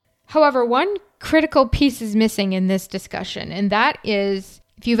However, one critical piece is missing in this discussion, and that is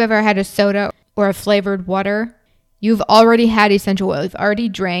if you've ever had a soda or a flavored water, you've already had essential oil. You've already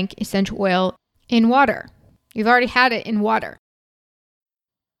drank essential oil in water. You've already had it in water.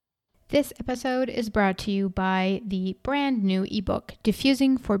 This episode is brought to you by the brand new ebook,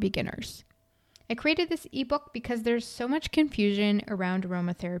 Diffusing for Beginners. I created this ebook because there's so much confusion around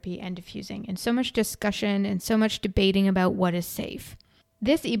aromatherapy and diffusing, and so much discussion and so much debating about what is safe.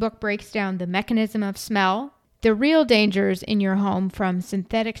 This ebook breaks down the mechanism of smell, the real dangers in your home from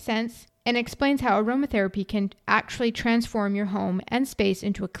synthetic scents, and explains how aromatherapy can actually transform your home and space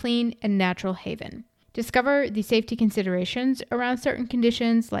into a clean and natural haven. Discover the safety considerations around certain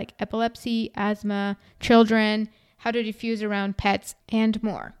conditions like epilepsy, asthma, children, how to diffuse around pets, and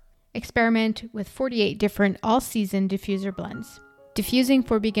more. Experiment with 48 different all-season diffuser blends. Diffusing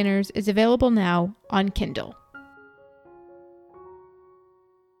for Beginners is available now on Kindle.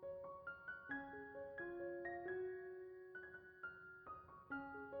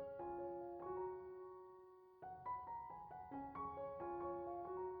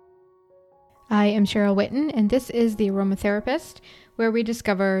 I am Cheryl Whitten, and this is The Aromatherapist, where we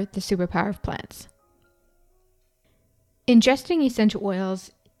discover the superpower of plants. Ingesting essential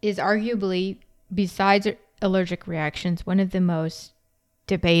oils is arguably, besides allergic reactions, one of the most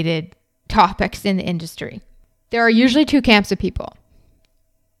debated topics in the industry. There are usually two camps of people.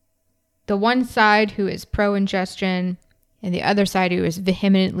 The one side who is pro-ingestion, and the other side who is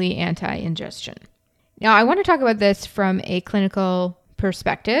vehemently anti-ingestion. Now, I want to talk about this from a clinical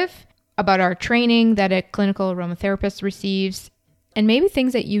perspective, about our training that a clinical aromatherapist receives, and maybe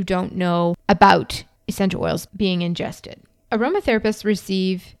things that you don't know about essential oils being ingested. Aromatherapists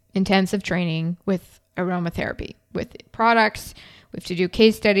receive intensive training with aromatherapy, with products. We have to do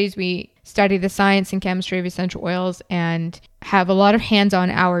case studies. We study the science and chemistry of essential oils and have a lot of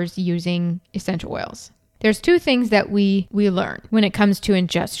hands-on hours using essential oils. There's two things that we learn when it comes to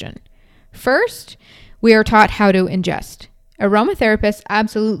ingestion. First, we are taught how to ingest. Aromatherapists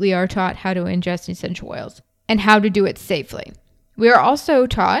absolutely are taught how to ingest essential oils and how to do it safely. We are also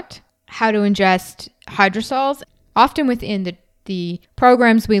taught how to ingest hydrosols. Often within the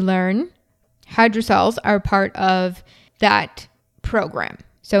programs we learn, hydrosols are part of that program.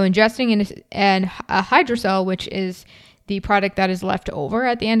 So ingesting a hydrosol, which is the product that is left over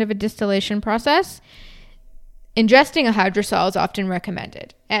at the end of a distillation process, ingesting a hydrosol is often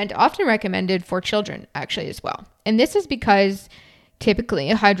recommended, and often recommended for children actually as well. And this is because typically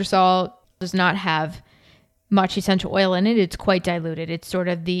a hydrosol does not have much essential oil in it. It's quite diluted. It's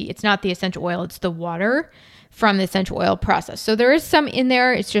not the essential oil, it's the water from the essential oil process. So there is some in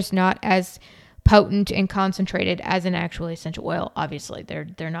there. It's just not as potent and concentrated as an actual essential oil. Obviously,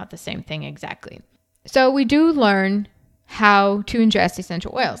 they're not the same thing exactly. So we do learn how to ingest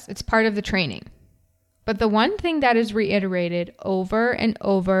essential oils. It's part of the training. But the one thing that is reiterated over and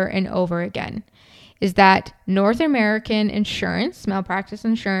over and over again is that North American insurance, malpractice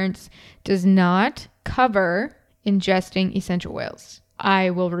insurance, does not cover ingesting essential oils. I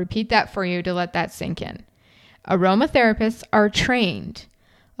will repeat that for you to let that sink in. Aromatherapists are trained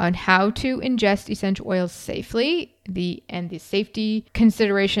on how to ingest essential oils safely, and the safety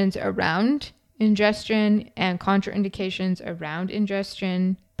considerations around ingestion and contraindications around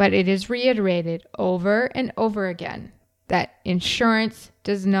ingestion. But it is reiterated over and over again that insurance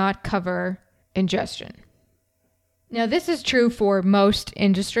does not cover ingestion. Now, this is true for most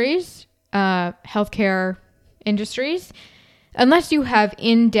industries, healthcare industries, unless you have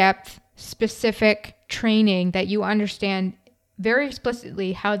in-depth, specific training that you understand very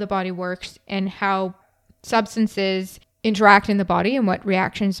explicitly how the body works and how substances interact in the body and what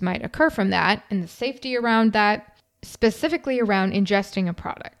reactions might occur from that, and the safety around that, specifically around ingesting a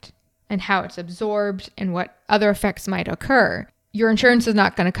product and how it's absorbed and what other effects might occur. Your insurance is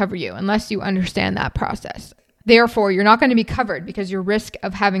not going to cover you unless you understand that process. Therefore, you're not going to be covered because your risk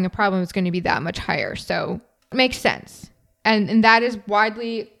of having a problem is going to be that much higher. So it makes sense. And that is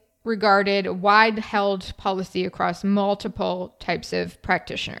widely regarded, wide-held policy across multiple types of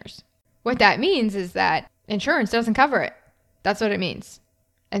practitioners. What that means is that insurance doesn't cover it. That's what it means.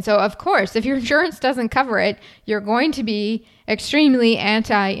 And so, of course, if your insurance doesn't cover it, you're going to be extremely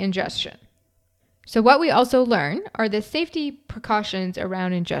anti-ingestion. So what we also learn are the safety precautions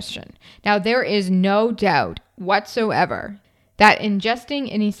around ingestion. Now, there is no doubt whatsoever that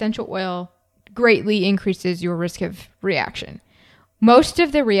ingesting an essential oil greatly increases your risk of reaction. Most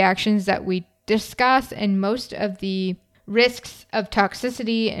of the reactions that we discuss and most of the risks of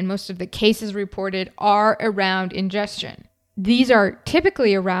toxicity and most of the cases reported are around ingestion. These are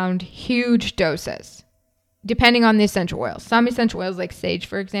typically around huge doses. depending on the essential oil. Some essential oils like sage,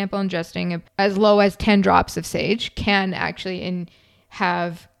 for example, ingesting as low as 10 drops of sage can actually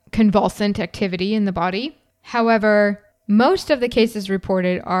have convulsant activity in the body. However, most of the cases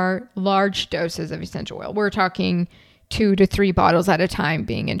reported are large doses of essential oil. We're talking 2 to 3 bottles at a time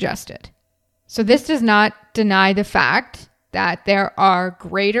being ingested. So this does not deny the fact that there are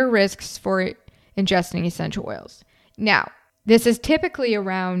greater risks for ingesting essential oils. Now, this is typically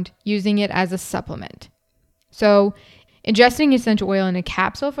around using it as a supplement. So ingesting essential oil in a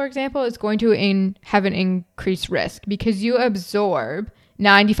capsule, for example, is going to have an increased risk because you absorb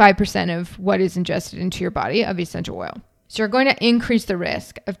 95% of what is ingested into your body of essential oil. So you're going to increase the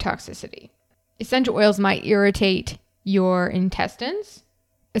risk of toxicity. Essential oils might irritate your intestines,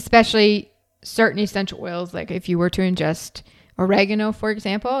 especially certain essential oils. Like if you were to ingest oregano, for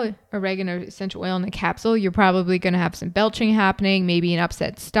example, oregano essential oil in a capsule, you're probably going to have some belching happening, maybe an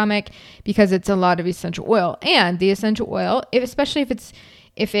upset stomach because it's a lot of essential oil. And the essential oil, especially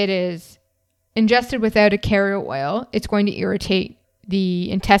if it is ingested without a carrier oil, it's going to irritate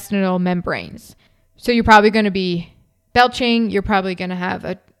the intestinal membranes. So you're probably going to be belching. You're probably going to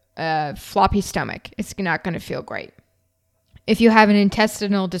have a floppy stomach. It's not going to feel great. If you have an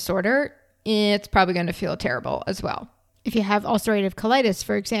intestinal disorder, it's probably going to feel terrible as well. If you have ulcerative colitis,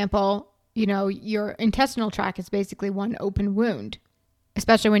 for example, your intestinal tract is basically one open wound,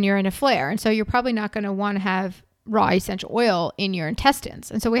 especially when you're in a flare. And so you're probably not going to want to have raw essential oil in your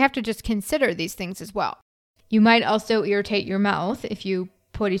intestines. And so we have to just consider these things as well. You might also irritate your mouth if you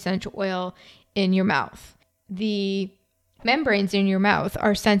put essential oil in your mouth. The membranes in your mouth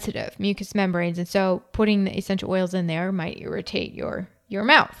are sensitive, mucous membranes. And so putting the essential oils in there might irritate your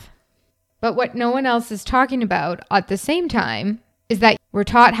mouth. But what no one else is talking about at the same time is that we're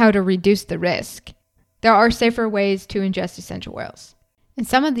taught how to reduce the risk. There are safer ways to ingest essential oils. And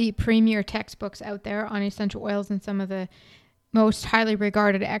some of the premier textbooks out there on essential oils and some of the most highly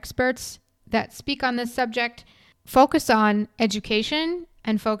regarded experts that speak on this subject focus on education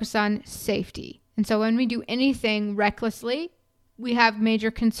and focus on safety. And so when we do anything recklessly, we have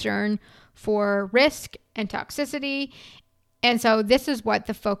major concern for risk and toxicity. And so this is what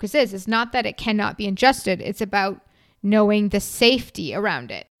the focus is. It's not that it cannot be ingested. It's about knowing the safety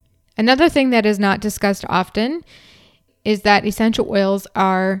around it. Another thing that is not discussed often is that essential oils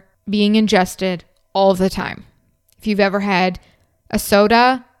are being ingested all the time. If you've ever had a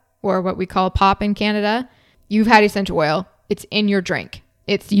soda or what we call pop in Canada, you've had essential oil. It's in your drink.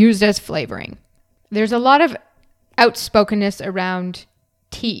 It's used as flavoring. There's a lot of outspokenness around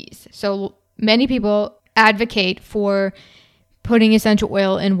teas. So many people advocate for putting essential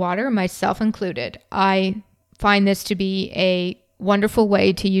oil in water, myself included. I find this to be a wonderful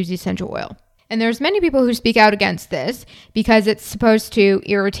way to use essential oil. And there's many people who speak out against this because it's supposed to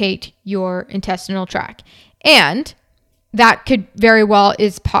irritate your intestinal tract. And that could very well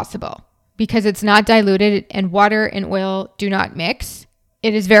is possible because it's not diluted and water and oil do not mix.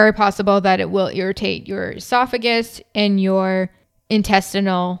 It is very possible that it will irritate your esophagus and your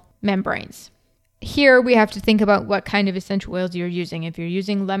intestinal membranes. Here we have to think about what kind of essential oils you're using. If you're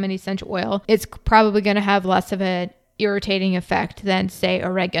using lemon essential oil, it's probably going to have less of an irritating effect than, say,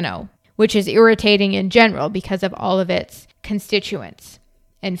 oregano, which is irritating in general because of all of its constituents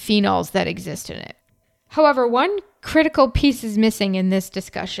and phenols that exist in it. However, one critical piece is missing in this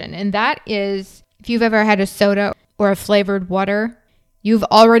discussion, and that is if you've ever had a soda or a flavored water, you've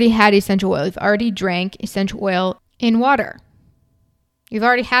already had essential oil. You've already drank essential oil in water. You've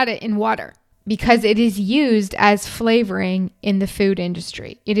already had it in water because it is used as flavoring in the food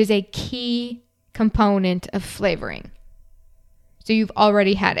industry. It is a key component of flavoring. So you've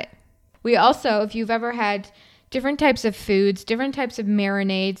already had it. We also, if you've ever had different types of foods, different types of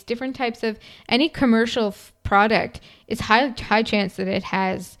marinades, different types of any commercial product, it's high chance that it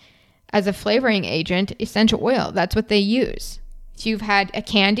has, as a flavoring agent, essential oil. That's what they use. If you've had a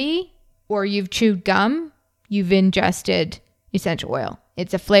candy or you've chewed gum, you've ingested essential oil.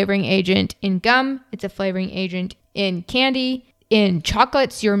 It's a flavoring agent in gum. It's a flavoring agent in candy, in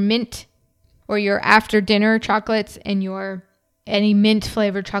chocolates, your mint or your after dinner chocolates and your any mint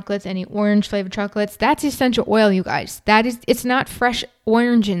flavored chocolates, any orange flavored chocolates. That's essential oil, you guys. It's not fresh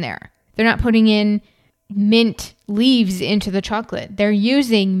orange in there. They're not putting in mint leaves into the chocolate. They're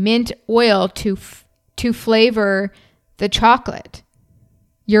using mint oil to flavor the chocolate.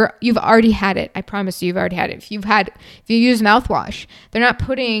 You've already had it. I promise you've already had it. If you use mouthwash, they're not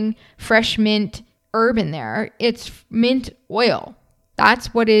putting fresh mint herb in there. It's mint oil.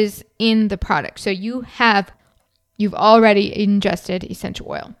 That's what is in the product. So you've already ingested essential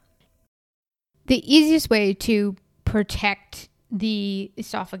oil. The easiest way to protect the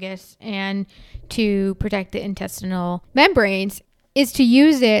esophagus and to protect the intestinal membranes is to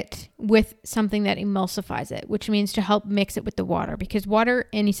use it with something that emulsifies it, which means to help mix it with the water, because water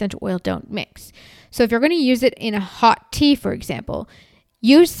and essential oil don't mix. So if you're going to use it in a hot tea, for example,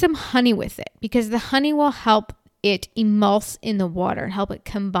 use some honey with it, because the honey will help it emulse in the water and help it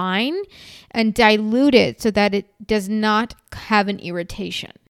combine and dilute it so that it does not have an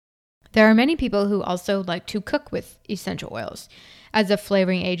irritation. There are many people who also like to cook with essential oils as a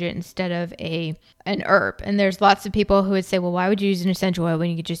flavoring agent instead of an herb. And there's lots of people who would say, well, why would you use an essential oil when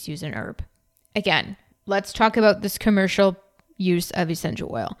you could just use an herb? Again, let's talk about this commercial use of essential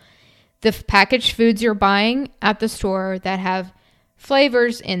oil. The packaged foods you're buying at the store that have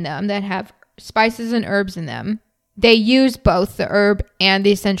flavors in them, that have spices and herbs in them, they use both the herb and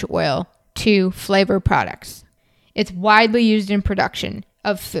the essential oil to flavor products. It's widely used in production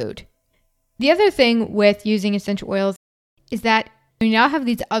of food. The other thing with using essential oils is that we now have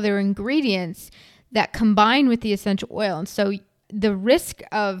these other ingredients that combine with the essential oil. And so the risk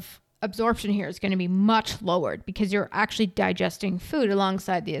of absorption here is going to be much lowered because you're actually digesting food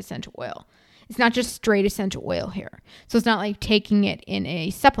alongside the essential oil. It's not just straight essential oil here. So it's not like taking it in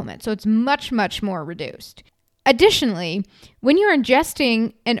a supplement. So it's much, much more reduced. Additionally, when you're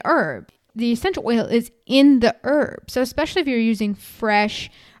ingesting an herb, the essential oil is in the herb. So especially if you're using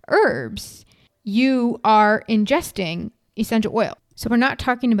fresh herbs, you are ingesting essential oil. So we're not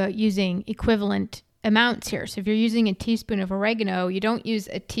talking about using equivalent amounts here. So if you're using a teaspoon of oregano, you don't use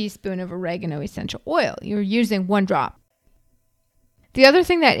a teaspoon of oregano essential oil. You're using 1 drop. The other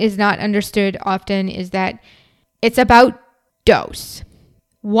thing that is not understood often is that it's about dose.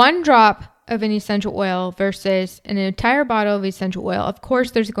 1 drop of an essential oil versus an entire bottle of essential oil. Of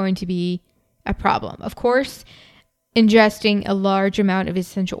course, there's going to be a problem. Of course, ingesting a large amount of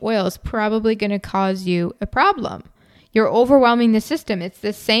essential oil is probably going to cause you a problem. You're overwhelming the system. It's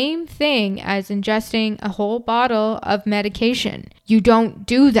the same thing as ingesting a whole bottle of medication. You don't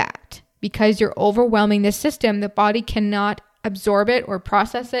do that because you're overwhelming the system. The body cannot absorb it or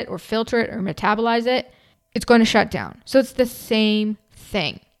process it or filter it or metabolize it. It's going to shut down. So it's the same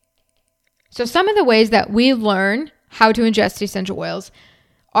thing. So some of the ways that we learn how to ingest essential oils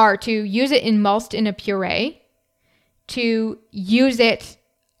are to use it emulsed in a puree, to use it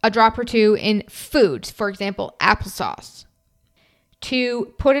a drop or two in foods, for example, applesauce,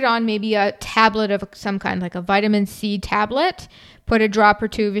 to put it on maybe a tablet of some kind, like a vitamin C tablet, put a drop or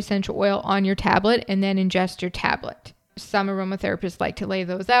two of essential oil on your tablet and then ingest your tablet. Some aromatherapists like to lay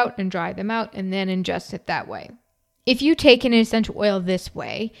those out and dry them out and then ingest it that way. If you take an essential oil this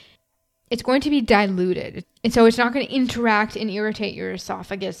way, it's going to be diluted. And so it's not going to interact and irritate your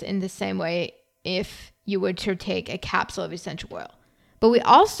esophagus in the same way if you would to take a capsule of essential oil. But we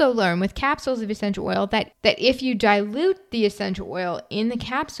also learn with capsules of essential oil that if you dilute the essential oil in the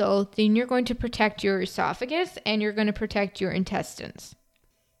capsule, then you're going to protect your esophagus and you're going to protect your intestines.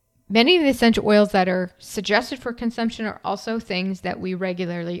 Many of the essential oils that are suggested for consumption are also things that we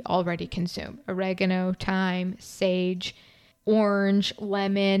regularly already consume. Oregano, thyme, sage, orange,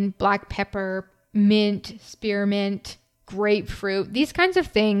 lemon, black pepper, mint, spearmint, grapefruit. These kinds of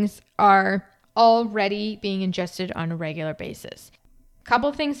things are already being ingested on a regular basis. Couple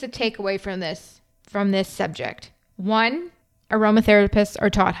of things to take away from this subject. 1, aromatherapists are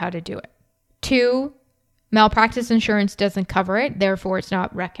taught how to do it. 2, malpractice insurance doesn't cover it, therefore it's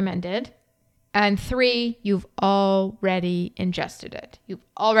not recommended. And 3, you've already ingested it. You've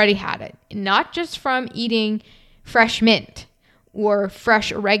already had it. Not just from eating fresh mint or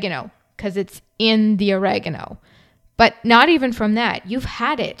fresh oregano, because it's in the oregano. But not even from that. You've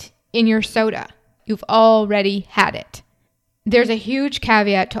had it in your soda. You've already had it. There's a huge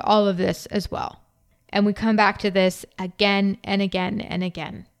caveat to all of this as well. And we come back to this again and again and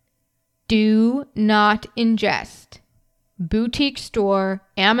again. Do not ingest boutique store,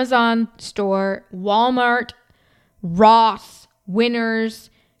 Amazon store, Walmart, Ross, Winners,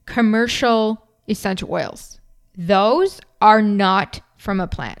 commercial essential oils. Those are not from a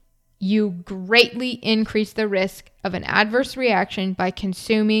plant. You greatly increase the risk of an adverse reaction by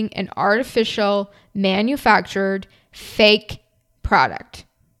consuming an artificial, manufactured, fake product.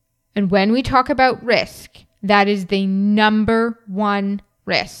 And when we talk about risk, that is the number 1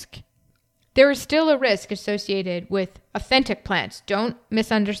 risk. There is still a risk associated with authentic plants. Don't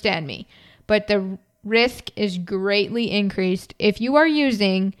misunderstand me. But the risk is greatly increased if you are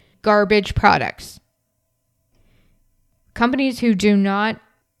using garbage products. Companies who do not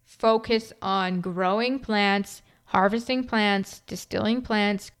focus on growing plants, harvesting plants, distilling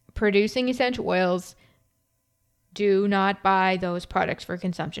plants, producing essential oils, Do not buy those products for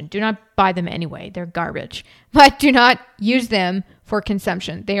consumption. Do not buy them anyway. They're garbage. But do not use them for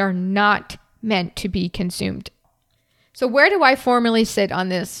consumption. They are not meant to be consumed. So where do I formally sit on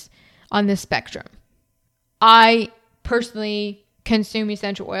this spectrum? I personally consume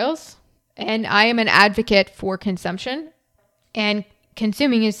essential oils, and I am an advocate for consumption. And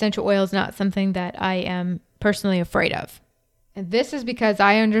consuming essential oil is not something that I am personally afraid of. And this is because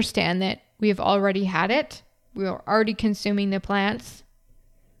I understand that we have already had it. We are already consuming the plants.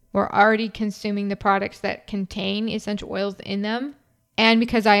 We're already consuming the products that contain essential oils in them. And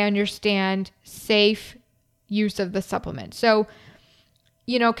because I understand safe use of the supplement. So,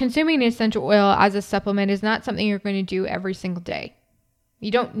 consuming essential oil as a supplement is not something you're going to do every single day.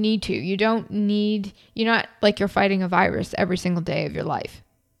 You don't need to. You're not like you're fighting a virus every single day of your life.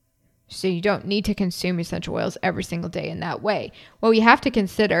 So you don't need to consume essential oils every single day in that way. What we have to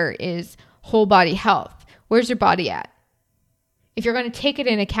consider is whole body health. Where's your body at? If you're going to take it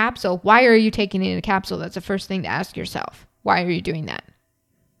in a capsule, why are you taking it in a capsule? That's the first thing to ask yourself. Why are you doing that?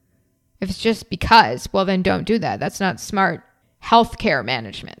 If it's just because, well, then don't do that. That's not smart healthcare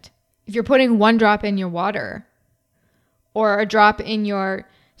management. If you're putting 1 drop in your water or a drop in your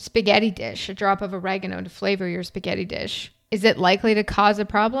spaghetti dish, a drop of oregano to flavor your spaghetti dish, is it likely to cause a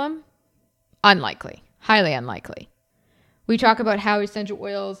problem? Unlikely. Highly unlikely. We talk about how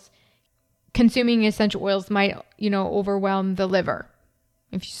consuming essential oils might, overwhelm the liver.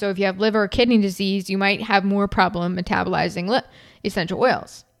 If you have liver or kidney disease, you might have more problem metabolizing essential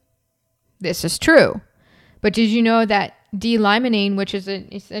oils. This is true. But did you know that D-limonene, which is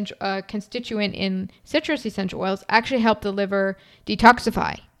a constituent in citrus essential oils, actually help the liver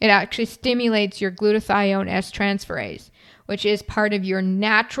detoxify? It actually stimulates your glutathione S-transferase, which is part of your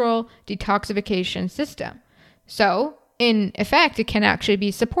natural detoxification system. So, in effect, it can actually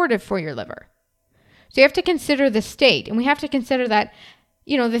be supportive for your liver. So you have to consider the state, and we have to consider that,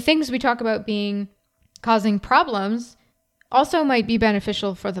 the things we talk about causing problems also might be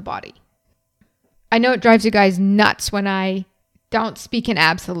beneficial for the body. I know it drives you guys nuts when I don't speak in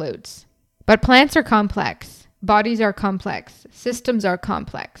absolutes, but plants are complex. Bodies are complex. Systems are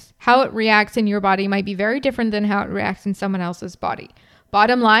complex. How it reacts in your body might be very different than how it reacts in someone else's body.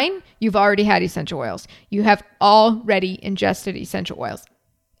 Bottom line, you've already had essential oils. You have already ingested essential oils.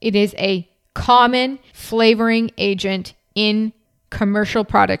 It is a common flavoring agent in commercial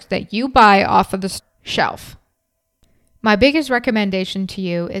products that you buy off of the shelf. My biggest recommendation to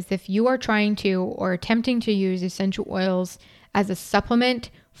you is if you are trying to or attempting to use essential oils as a supplement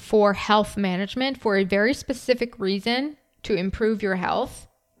for health management for a very specific reason to improve your health,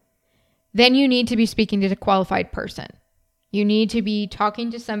 then you need to be speaking to a qualified person. You need to be talking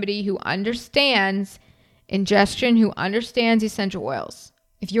to somebody who understands ingestion, who understands essential oils.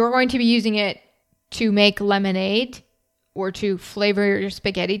 If you're going to be using it to make lemonade or to flavor your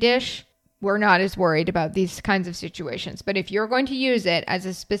spaghetti dish, we're not as worried about these kinds of situations. But if you're going to use it as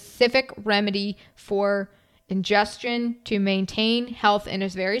a specific remedy for ingestion to maintain health in a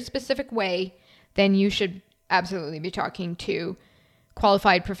very specific way, then you should absolutely be talking to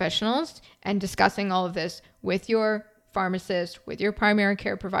qualified professionals and discussing all of this with your pharmacist, with your primary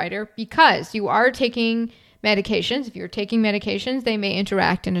care provider, because you are taking medications. If you're taking medications, they may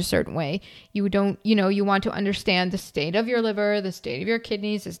interact in a certain way. You want to understand the state of your liver, the state of your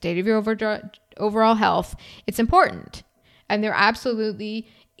kidneys, the state of your overall health. It's important. And there absolutely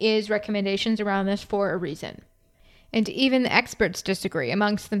is recommendations around this for a reason. And even the experts disagree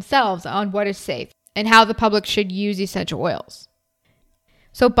amongst themselves on what is safe and how the public should use essential oils.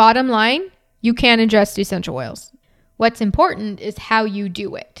 So bottom line, you can ingest essential oils. What's important is how you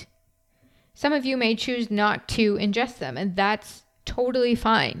do it. Some of you may choose not to ingest them, and that's totally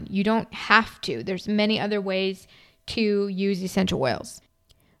fine. You don't have to. There's many other ways to use essential oils.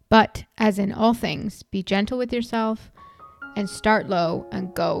 But as in all things, be gentle with yourself and start low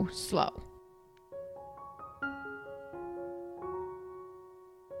and go slow.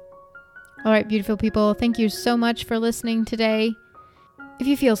 All right, beautiful people, thank you so much for listening today. If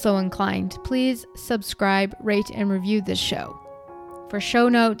you feel so inclined, please subscribe, rate, and review this show. For show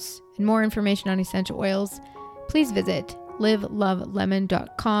notes and more information on essential oils, please visit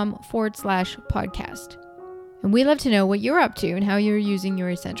livelovelemon.com/podcast. And we love to know what you're up to and how you're using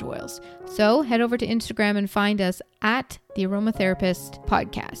your essential oils. So head over to Instagram and find us at the Aromatherapist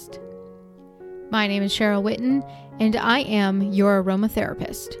Podcast. My name is Cheryl Whitten, and I am your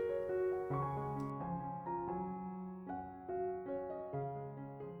aromatherapist.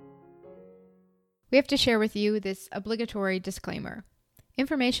 We have to share with you this obligatory disclaimer.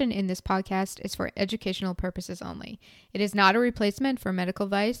 Information in this podcast is for educational purposes only. It is not a replacement for medical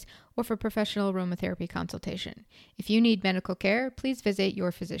advice or for professional aromatherapy consultation. If you need medical care, please visit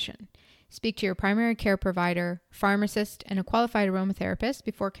your physician. Speak to your primary care provider, pharmacist, and a qualified aromatherapist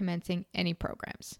before commencing any programs.